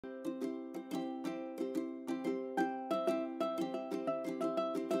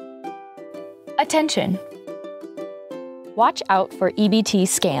Attention! Watch out for EBT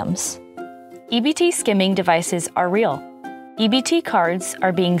scams. EBT skimming devices are real. EBT cards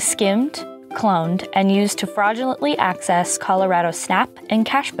are being skimmed, cloned, and used to fraudulently access Colorado SNAP and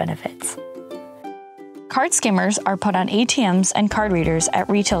cash benefits. Card skimmers are put on ATMs and card readers at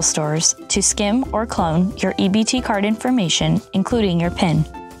retail stores to skim or clone your EBT card information, including your PIN.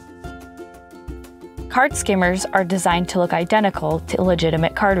 Card skimmers are designed to look identical to a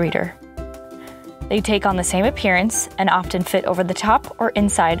legitimate card reader. They take on the same appearance and often fit over the top or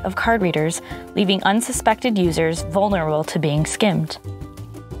inside of card readers, leaving unsuspected users vulnerable to being skimmed.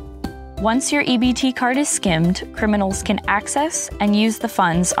 Once your EBT card is skimmed, criminals can access and use the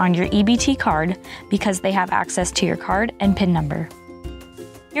funds on your EBT card because they have access to your card and PIN number.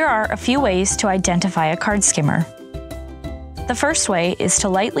 Here are a few ways to identify a card skimmer. The first way is to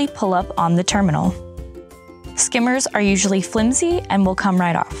lightly pull up on the terminal. Skimmers are usually flimsy and will come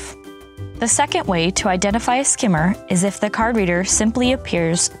right off. The second way to identify a skimmer is if the card reader simply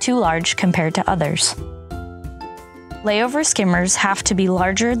appears too large compared to others. Layover skimmers have to be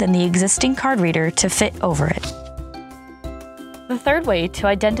larger than the existing card reader to fit over it. The third way to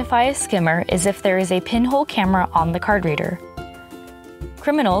identify a skimmer is if there is a pinhole camera on the card reader.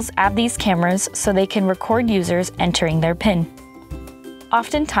 Criminals add these cameras so they can record users entering their PIN.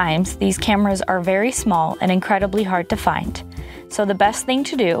 Oftentimes, these cameras are very small and incredibly hard to find, so the best thing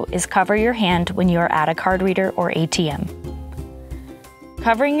to do is cover your hand when you are at a card reader or ATM.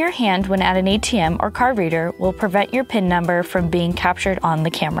 Covering your hand when at an ATM or card reader will prevent your PIN number from being captured on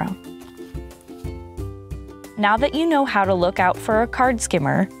the camera. Now that you know how to look out for a card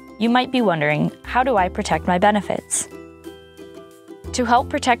skimmer, you might be wondering, how do I protect my benefits? To help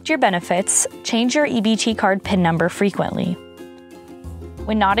protect your benefits, change your EBT card PIN number frequently.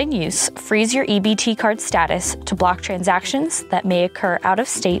 When not in use, freeze your EBT card status to block transactions that may occur out of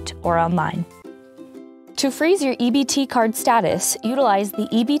state or online. To freeze your EBT card status, utilize the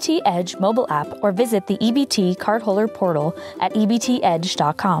EBT Edge mobile app or visit the EBT cardholder portal at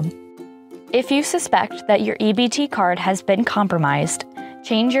ebtedge.com. If you suspect that your EBT card has been compromised,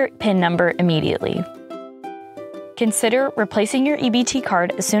 change your PIN number immediately. Consider replacing your EBT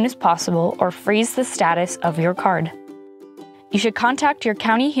card as soon as possible or freeze the status of your card. You should contact your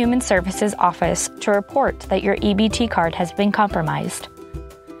County Human Services office to report that your EBT card has been compromised.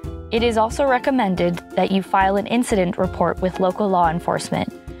 It is also recommended that you file an incident report with local law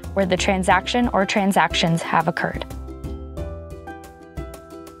enforcement where the transaction or transactions have occurred.